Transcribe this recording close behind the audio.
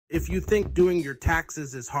If you think doing your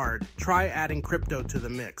taxes is hard, try adding crypto to the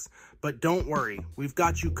mix. But don't worry, we've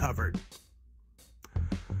got you covered.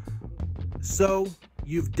 So,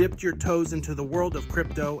 you've dipped your toes into the world of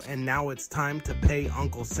crypto, and now it's time to pay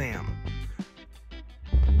Uncle Sam.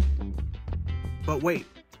 But wait,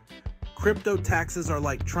 crypto taxes are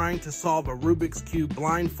like trying to solve a Rubik's Cube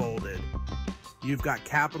blindfolded. You've got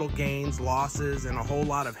capital gains, losses, and a whole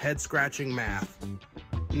lot of head-scratching math.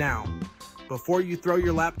 Now, before you throw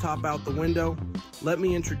your laptop out the window, let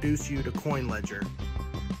me introduce you to CoinLedger.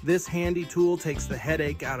 This handy tool takes the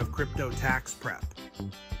headache out of crypto tax prep.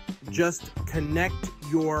 Just connect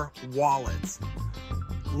your wallets.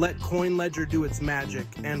 Let CoinLedger do its magic,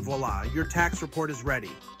 and voila, your tax report is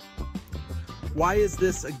ready. Why is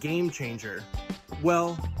this a game changer?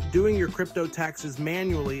 Well, doing your crypto taxes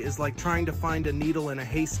manually is like trying to find a needle in a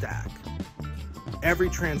haystack. Every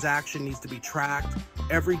transaction needs to be tracked,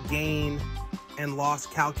 every gain and loss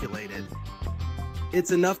calculated.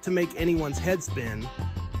 It's enough to make anyone's head spin,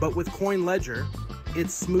 but with CoinLedger,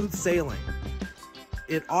 it's smooth sailing.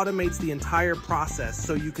 It automates the entire process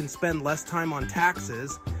so you can spend less time on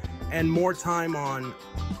taxes and more time on,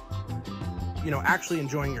 actually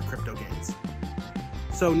enjoying your crypto gains.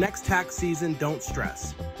 So next tax season, don't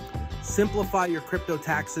stress. Simplify your crypto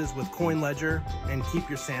taxes with CoinLedger and keep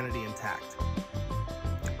your sanity intact.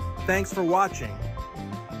 Thanks for watching.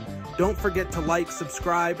 Don't forget to like,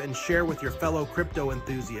 subscribe, and share with your fellow crypto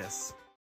enthusiasts.